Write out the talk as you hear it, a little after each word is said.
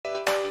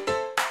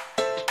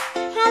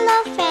Hello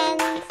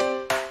friends!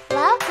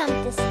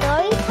 Welcome to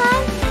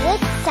Storytime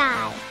with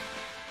Sai.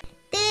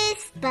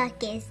 This book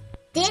is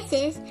This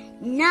Is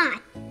Not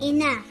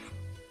Enough.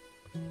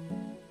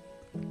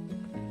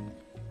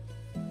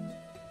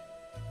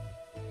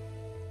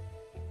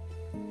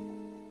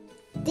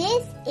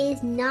 This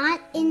is not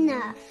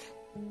enough.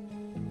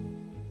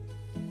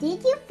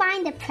 Did you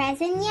find a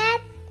present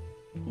yet?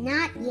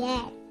 Not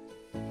yet.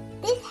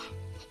 This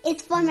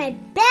is for my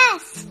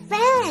best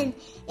friend.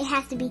 It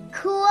has to be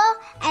cool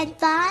and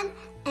fun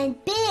and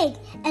big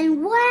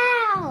and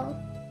wow.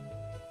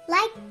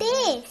 Like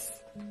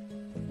this.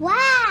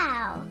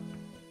 Wow.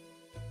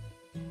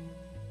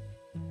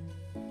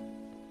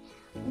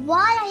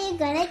 What are you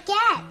gonna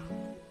get?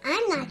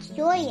 I'm not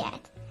sure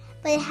yet,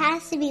 but it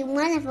has to be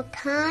one of a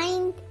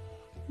kind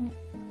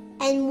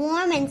and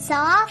warm and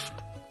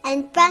soft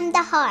and from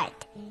the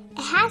heart.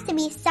 It has to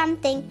be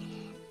something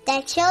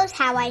that shows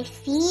how I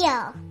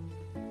feel.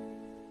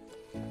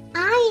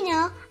 I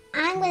know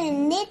I'm going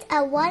to knit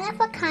a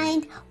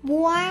one-of-a-kind,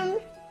 warm,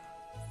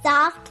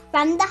 soft,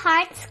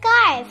 from-the-heart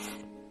scarf.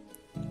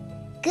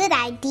 Good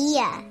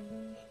idea.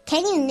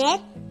 Can you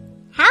knit?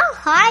 How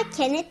hard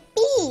can it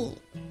be?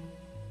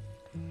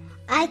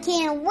 I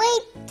can't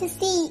wait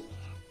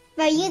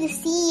for you to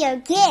see your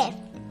gift.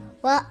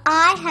 Well,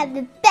 I have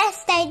the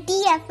best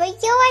idea for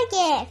your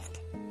gift.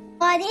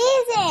 What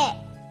is it?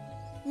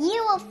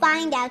 You will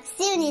find out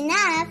soon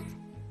enough.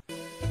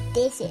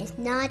 This is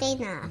not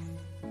enough.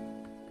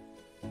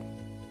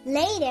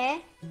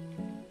 Later,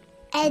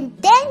 and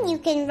then you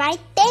can write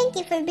thank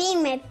you for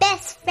being my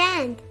best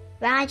friend.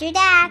 Roger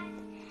that.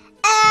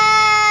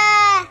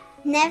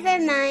 Never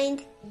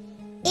mind.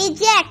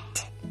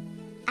 Eject.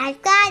 I've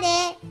got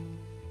it.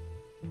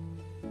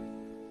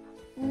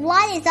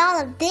 What is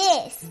all of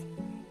this?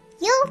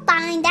 You'll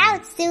find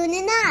out soon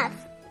enough.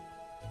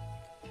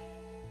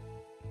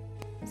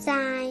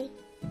 Sigh.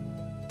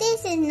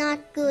 This is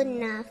not good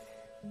enough.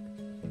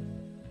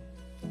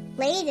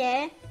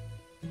 Later.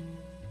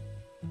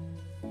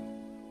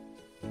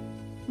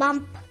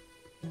 Bump.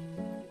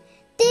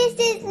 This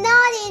is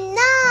not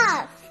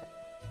enough.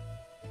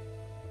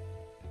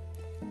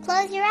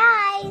 Close your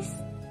eyes.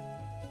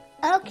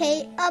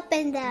 Okay,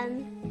 open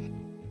them.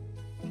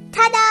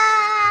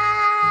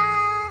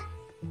 Ta-da!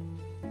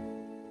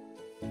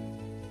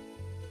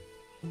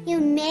 You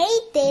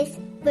made this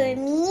for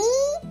me?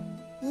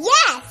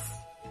 Yes!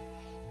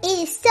 It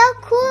is so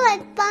cool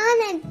and fun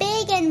and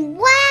big and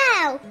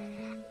wow!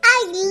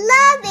 I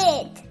love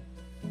it!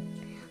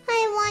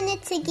 I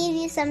wanted to give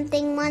you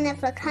something one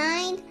of a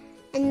kind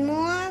and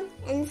warm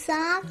and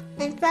soft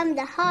and from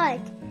the heart.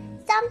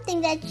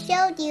 Something that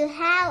showed you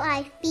how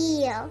I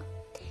feel.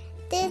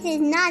 This is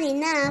not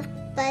enough,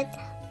 but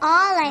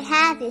all I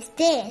have is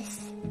this.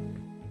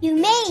 You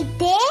made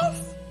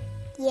this?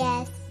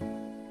 Yes.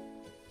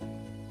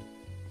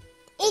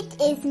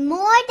 It is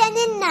more than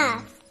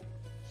enough.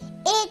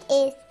 It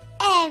is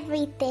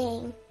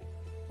everything.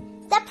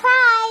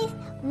 Surprise!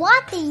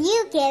 What do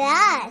you get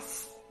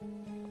us?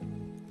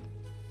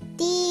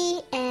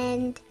 The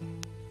end.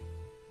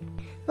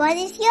 What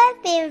is your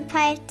favorite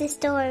part of the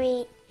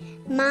story?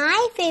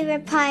 My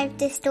favorite part of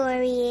the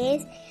story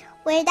is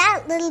where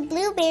that little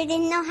bluebear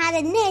didn't know how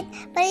to knit,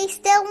 but he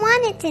still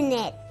wanted to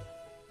knit.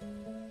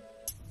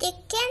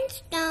 Stick and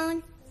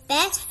stone,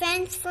 best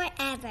friends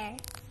forever.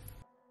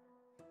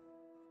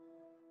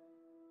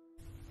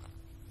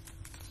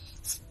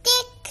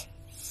 Stick,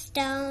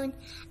 stone,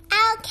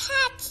 I'll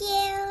catch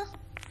you.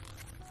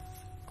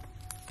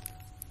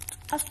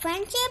 A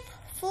friendship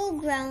full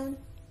grown.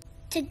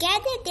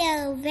 Together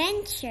they'll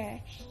venture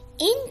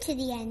into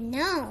the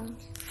unknown.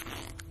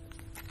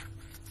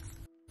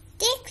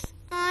 Dick's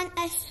on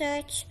a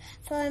search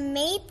for a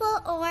maple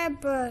or a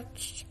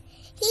birch.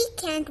 He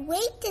can't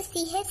wait to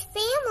see his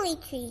family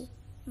tree.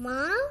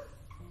 Mom?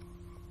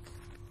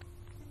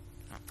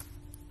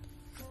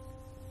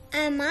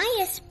 Am I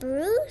a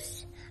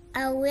spruce,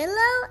 a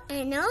willow,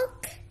 an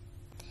oak?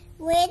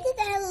 Where did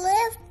I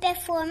live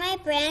before my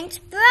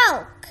branch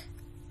broke?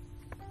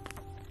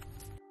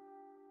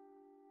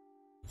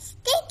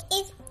 Stick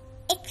is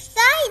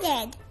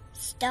excited.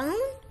 Stone,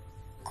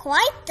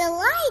 quite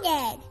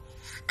delighted.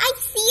 I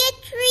see a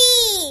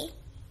tree.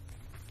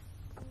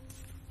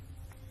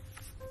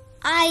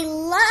 I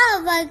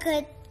love a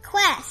good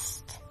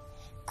quest.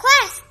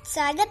 Quests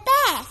are the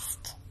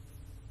best.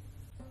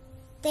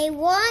 They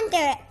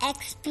wander,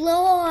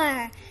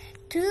 explore,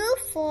 through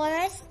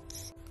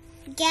forests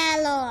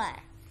galore.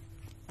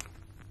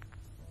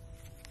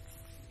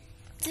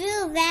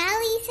 Through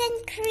valleys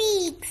and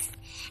creeks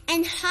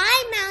and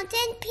high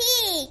mountain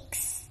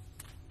peaks.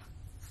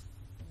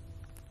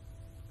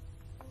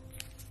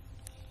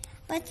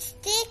 But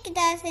Stick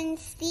doesn't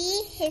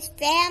see his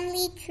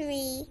family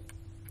tree.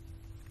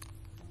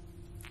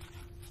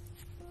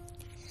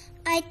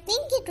 I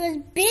think it was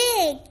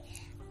big.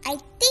 I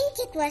think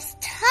it was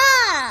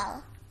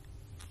tall.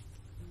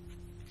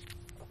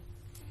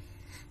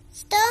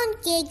 Stone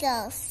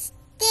giggles.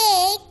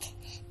 Stick,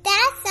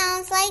 that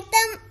sounds like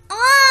them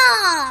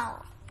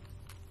all.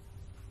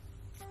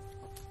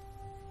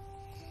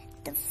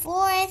 The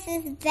forest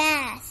is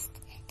vast.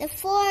 The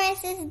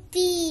forest is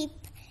deep.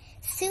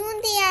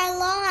 Soon they are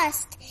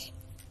lost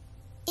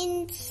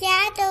in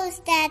shadows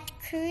that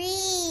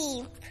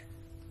creep.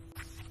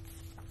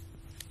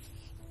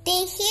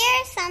 They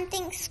hear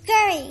something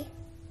scurry.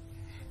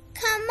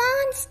 Come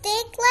on,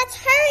 Stick, let's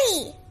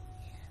hurry.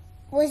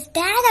 Was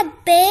that a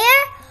bear?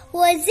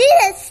 Was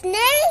it a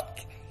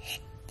snake?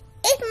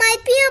 It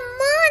might be a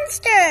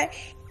monster.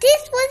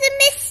 This was a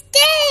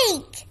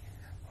mistake.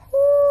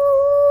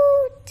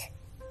 Hoot.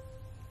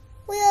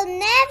 We'll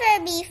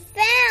never be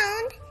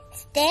found.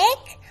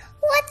 Stick,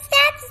 what's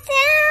that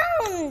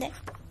sound?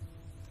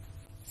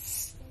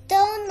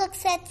 Stone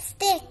looks at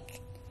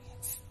Stick.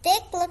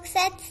 Stick looks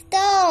at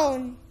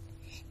Stone.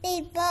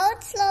 They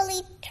both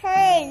slowly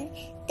turn,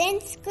 then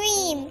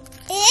scream,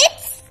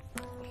 "It's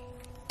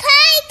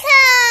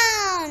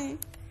Pie-Cone!"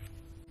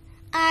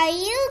 Are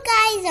you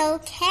guys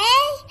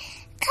okay?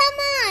 Come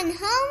on,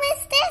 home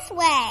is this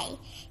way.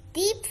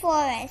 Deep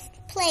forest,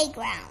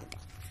 playground.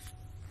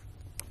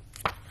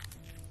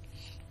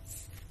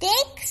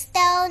 Stick,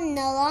 Stone,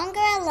 no longer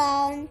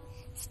alone.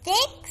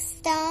 Stick,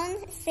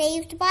 Stone,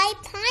 saved by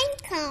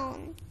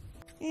Pine-Cone.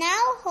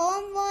 Now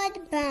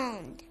homeward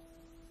bound.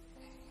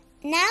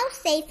 Now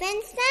safe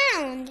and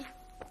sound.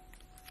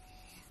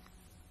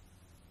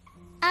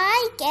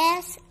 I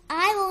guess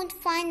I won't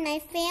find my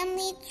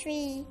family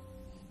tree.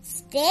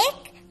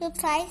 Stick,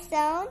 replies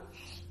Stone.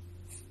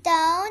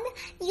 Stone,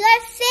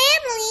 your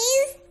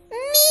family's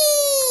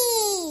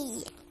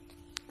me.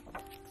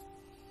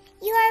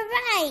 You are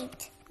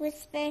right,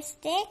 whispers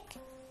Stick.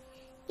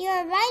 You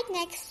are right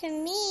next to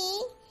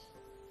me.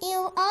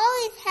 You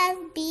always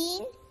have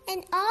been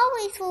and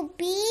always will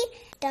be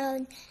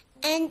Stone.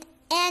 And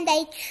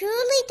I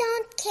truly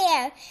don't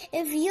care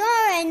if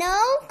you're an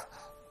oak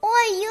or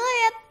you're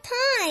a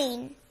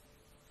pine.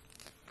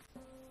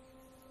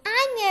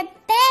 I'm your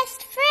best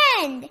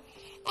friend,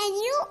 and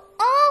you'll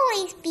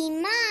always be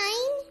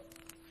mine.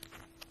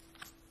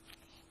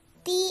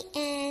 The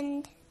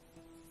end.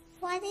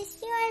 What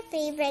is your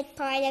favorite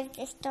part of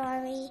the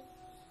story?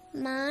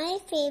 My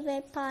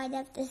favorite part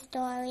of the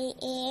story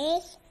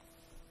is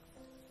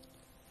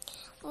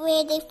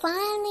where they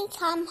finally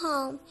come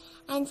home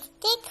and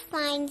Stick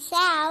finds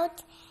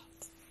out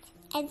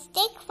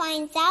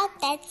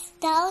that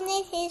Stone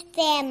is his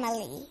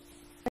family.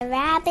 The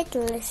rabbit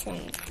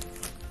listened.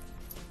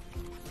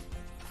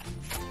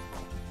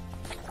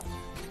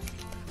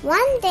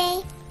 One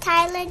day,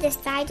 Tyler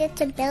decided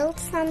to build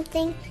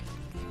something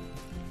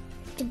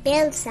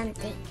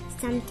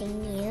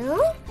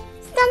new,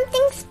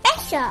 something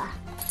special,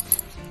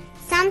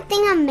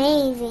 something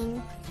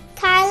amazing.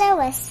 Tyler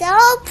was so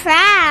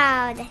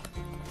proud.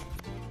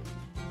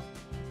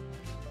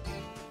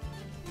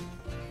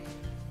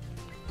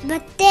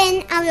 But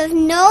then, out of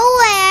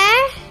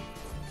nowhere,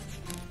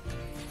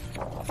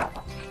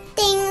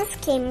 things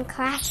came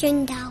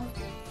crashing down.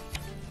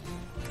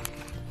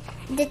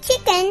 The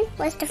chicken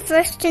was the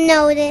first to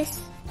notice.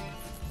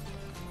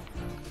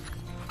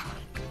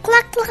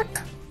 Cluck,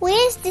 cluck.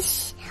 Where's the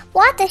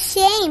what a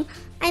shame.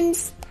 I'm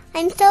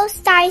so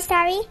sorry.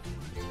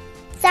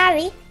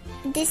 Sorry,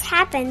 this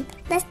happened.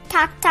 Let's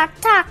talk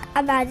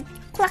about it.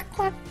 Cluck,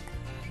 cluck.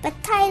 But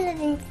Tyler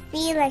didn't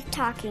feel like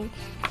talking.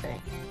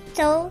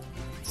 So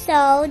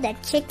the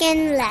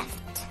chicken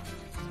left.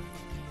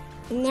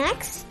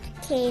 Next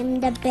came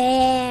the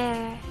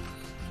bear.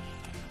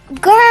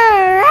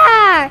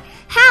 Grrr!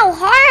 How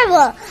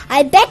horrible!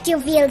 I bet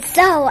you feel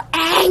so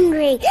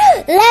angry.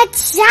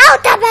 Let's shout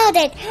about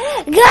it.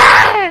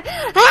 Grrr!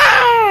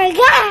 Arr!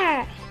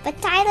 Grrr!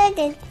 But Tyler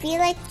didn't feel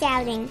like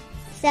shouting,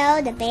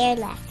 so the bear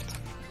left.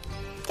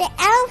 The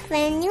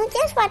elephant knew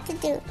just what to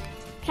do.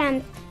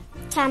 Chomp,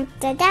 chomp,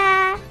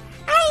 da-da.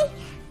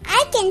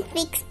 I can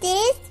fix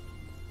this.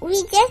 We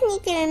just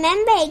need to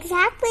remember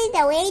exactly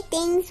the way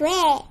things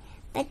were.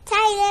 But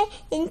Tyler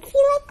didn't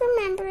feel like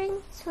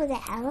remembering, so the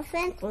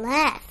elephant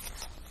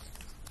left.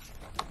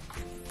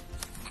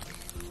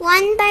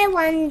 One by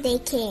one they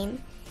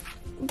came.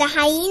 The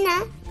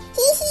hyena,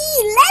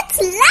 hee, let's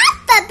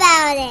laugh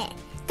about it.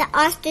 The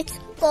ostrich,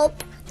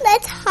 gulp,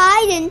 let's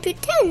hide and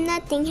pretend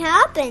nothing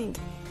happened.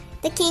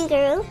 The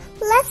kangaroo,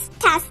 let's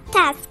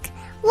task.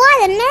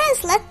 What a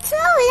mess, let's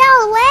throw it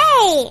all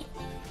away.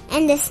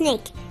 And the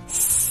snake,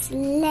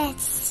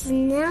 let's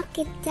knock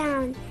it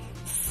down.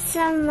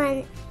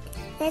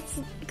 Let's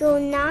go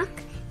knock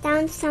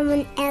down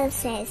someone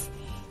else's.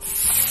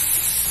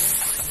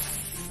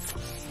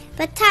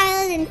 But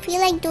Tyler didn't feel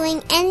like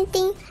doing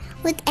anything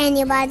with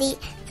anybody,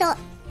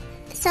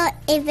 so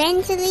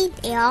eventually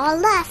they all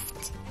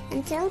left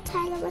until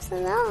Tyler was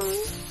alone.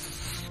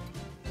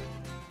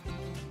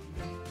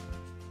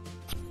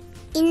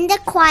 In the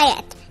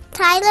quiet,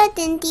 Tyler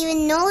didn't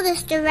even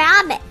notice the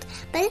rabbit,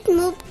 but it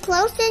moved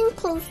closer and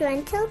closer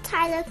until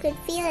Tyler could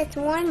feel its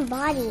warm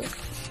body.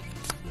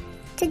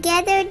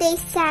 Together they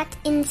sat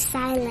in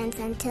silence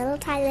until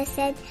Tyler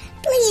said,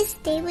 "Please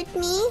stay with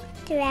me."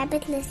 The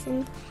rabbit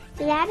listened.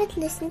 The rabbit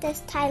listened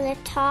as Tyler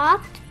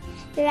talked,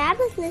 The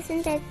rabbit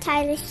listened as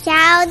Tyler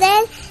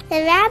shouted.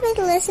 The rabbit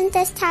listened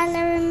as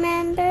Tyler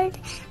remembered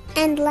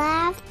and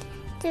laughed.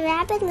 The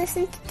rabbit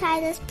listened to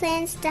Tyler's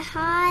plans to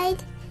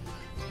hide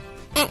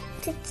and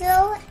to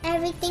throw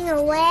everything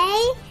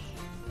away,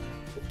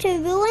 to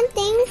ruin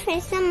things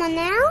for someone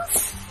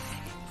else.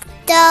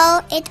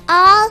 Though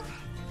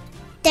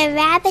the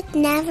rabbit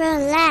never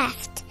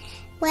left.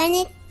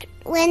 When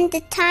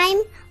the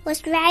time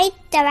was right,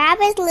 the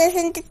rabbit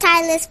listened to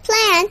Tyler's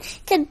plan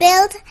to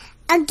build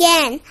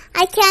again.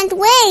 I can't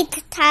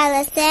wait,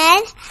 Tyler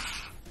said.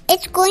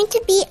 It's going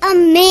to be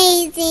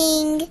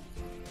amazing.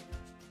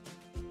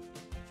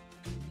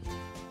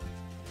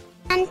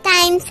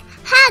 Sometimes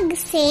hugs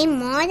say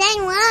more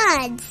than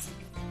words.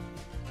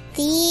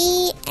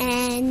 The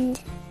end.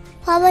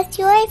 What was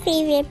your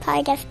favorite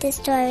part of the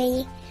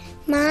story?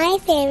 My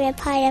favorite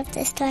part of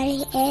the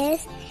story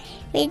is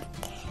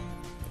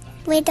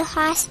where the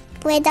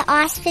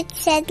ostrich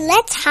said,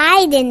 "Let's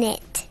hide in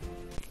it."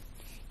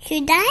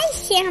 Should I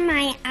Share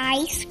My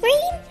Ice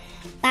Cream?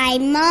 By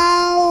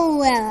Mo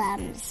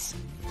Willems.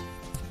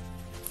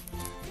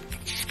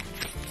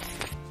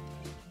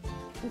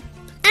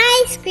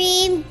 Ice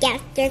cream,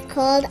 guests are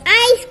cold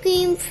ice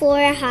cream for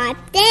a hot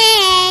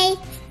day.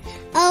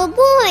 Oh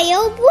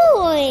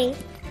boy,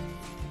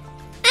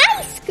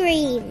 ice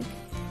cream.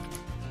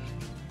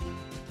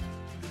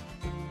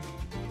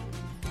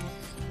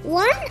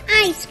 One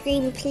ice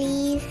cream,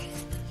 please.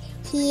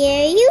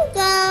 Here you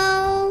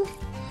go.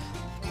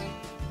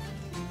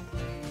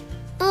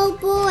 Oh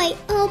boy,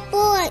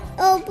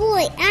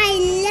 I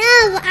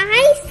love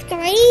ice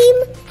cream.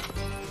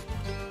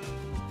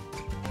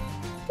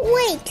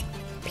 Wait,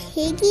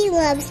 Piggy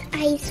loves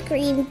ice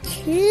cream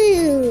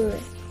too.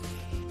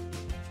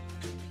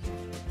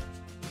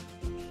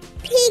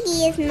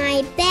 Piggy is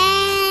my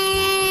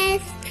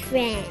best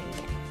friend.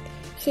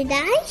 Should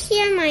I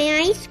share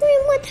my ice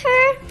cream with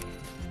her?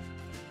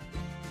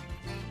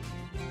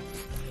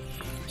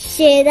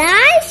 Should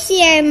I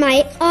share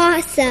my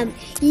awesome,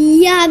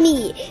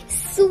 yummy,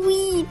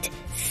 sweet,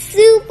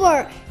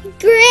 super,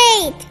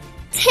 great,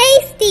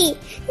 tasty,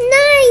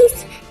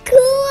 nice,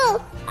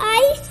 cool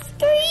ice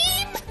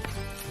cream?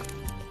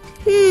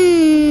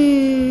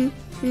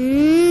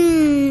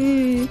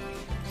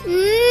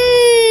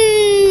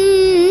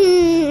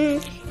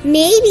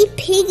 Maybe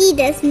Piggy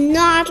does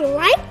not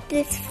like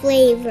this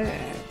flavor.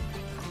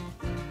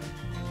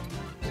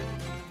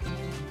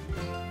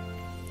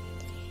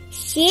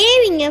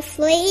 Sharing a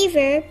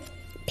flavor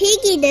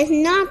Piggy does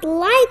not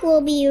like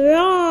will be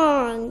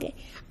wrong.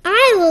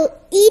 I will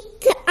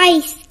eat the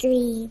ice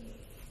cream.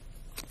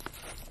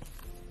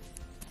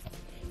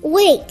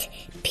 Wait,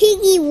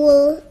 Piggy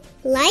will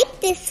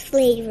like this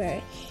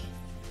flavor.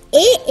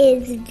 It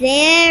is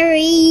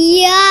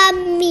very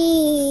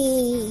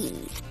yummy.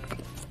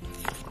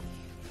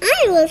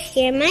 I will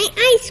share my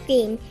ice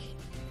cream.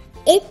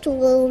 It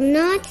will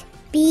not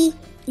be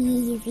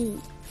easy.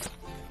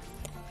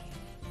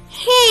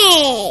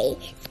 Hey,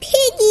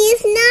 Piggy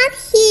is not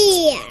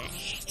here.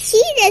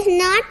 She does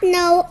not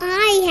know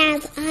I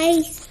have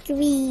ice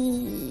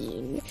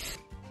cream.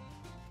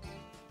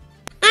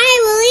 I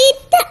will eat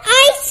the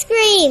ice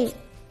cream.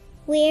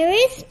 Where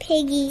is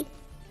Piggy?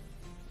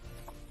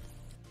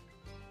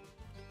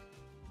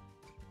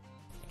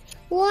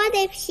 What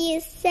if she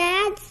is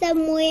sad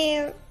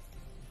somewhere?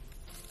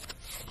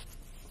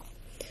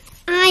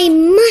 I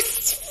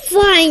must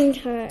find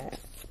her.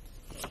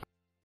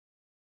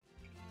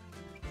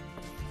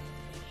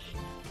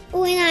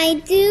 When I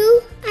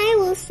do, I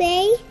will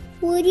say,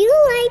 "Would you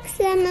like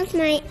some of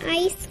my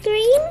ice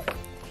cream?"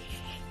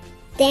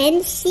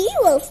 Then she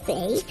will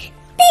say,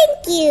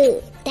 "Thank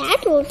you.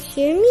 That will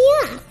cheer me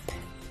up."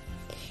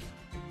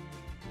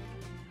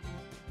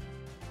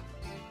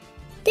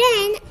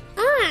 Then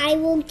I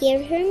will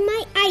give her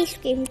my ice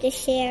cream to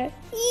share.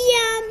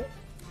 Yum!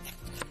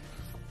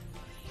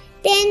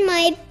 Then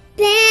my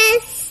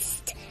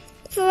best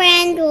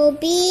friend will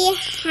be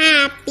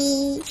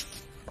happy.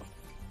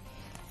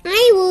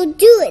 I will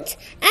do it.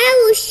 I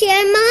will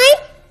share my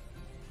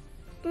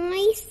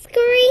ice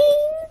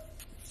cream.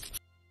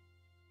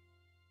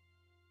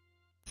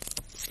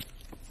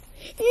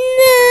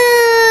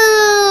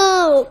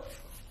 No!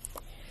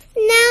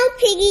 Now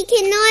Piggy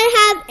cannot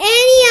have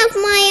any of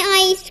my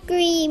ice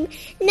cream.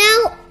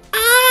 Now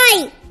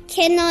I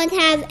cannot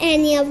have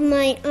any of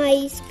my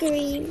ice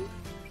cream.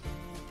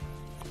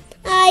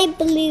 I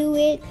blew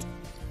it.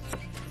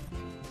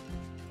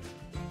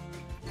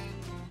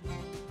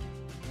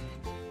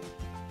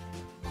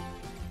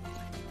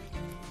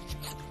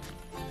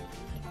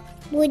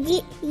 Would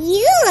you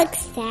look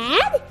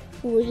sad?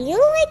 Would you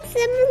like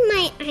some of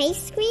my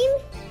ice cream?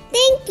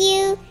 Thank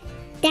you.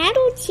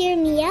 That'll cheer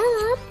me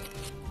up.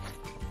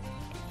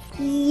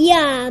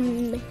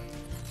 Yum.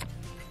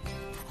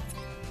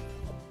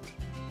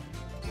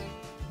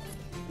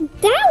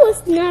 That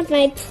was not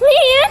my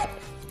plan.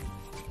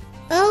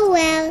 Oh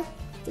well,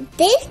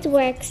 this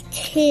works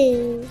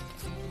too.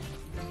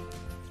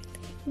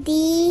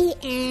 The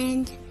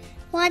end.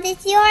 What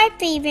is your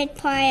favorite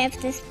part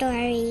of the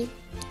story?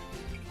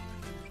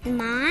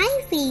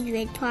 My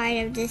favorite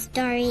part of the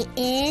story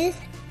is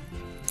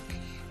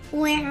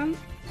where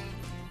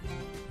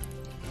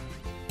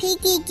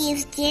Piggy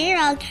gives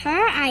Gerald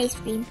her ice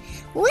cream.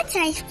 Which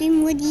ice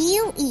cream would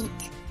you eat?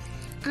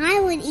 I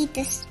would eat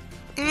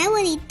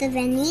the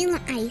vanilla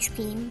ice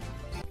cream.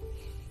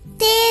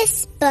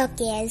 This book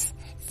is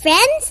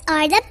Friends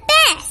Are the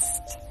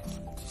Best.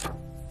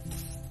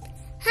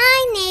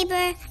 Hi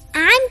neighbor,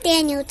 I'm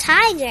Daniel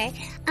Tiger.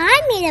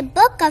 I made a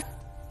book of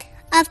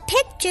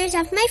pictures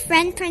of my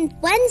friend Prince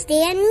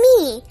Wednesday and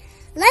me.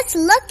 Let's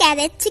look at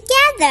it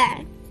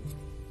together.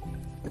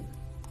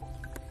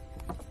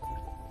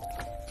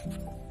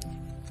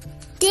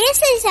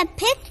 This is a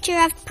picture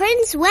of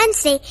Prince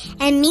Wednesday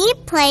and me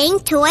playing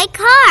toy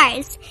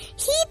cars.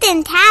 He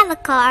didn't have a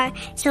car,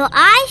 so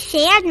I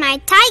shared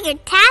my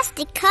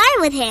Tiger-tastic car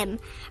with him.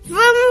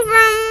 Vroom,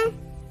 vroom.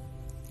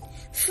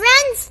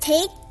 Friends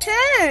take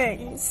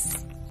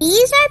turns.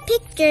 These are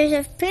pictures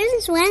of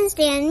Prince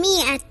Wednesday and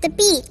me at the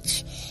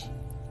beach.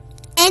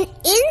 An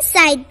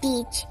inside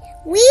beach.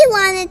 We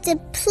wanted to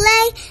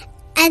play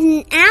at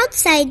an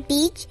outside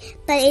beach,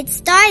 but it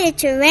started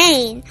to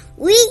rain.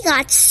 We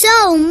got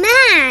so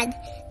mad.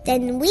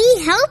 Then we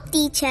helped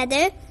each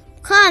other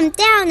calm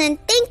down and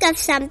think of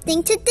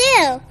something to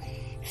do.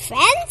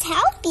 Friends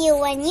help you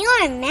when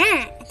you're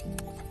mad.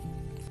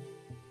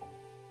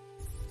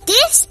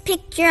 This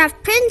picture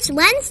of Prince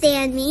Wednesday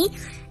and me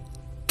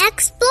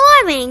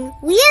exploring.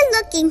 We're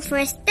looking for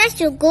a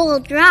special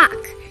gold rock.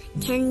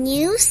 Can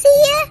you see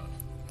it?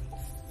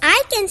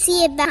 I can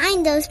see it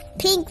behind those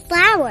pink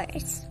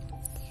flowers.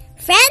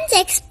 Friends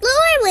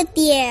explore with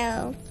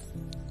you.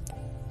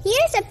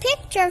 Here's a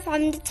picture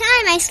from the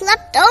time I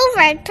slept over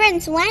at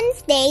Prince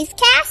Wednesday's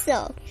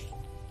castle.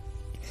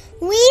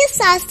 We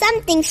saw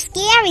something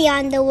scary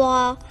on the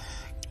wall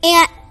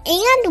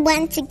and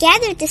went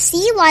together to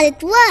see what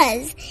it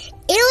was.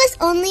 It was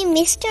only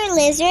Mr.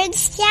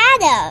 Lizard's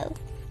shadow.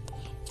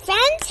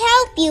 Friends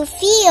help you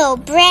feel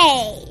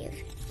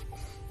brave.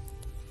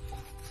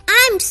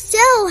 I'm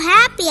so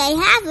happy I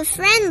have a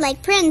friend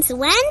like Prince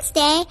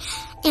Wednesday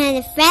and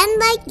a friend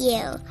like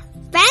you.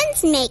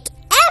 Friends make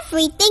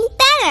everything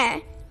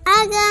better.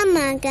 Ugga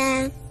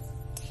mugga.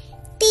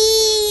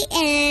 The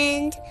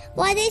end.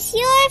 What is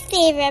your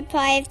favorite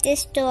part of the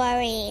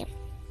story?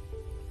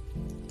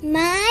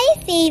 My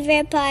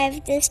favorite part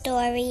of the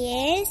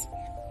story is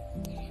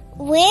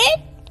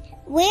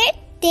where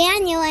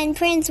Daniel and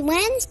Prince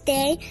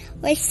Wednesday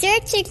were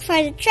searching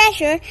for the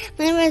treasure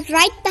when it was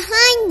right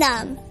behind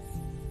them.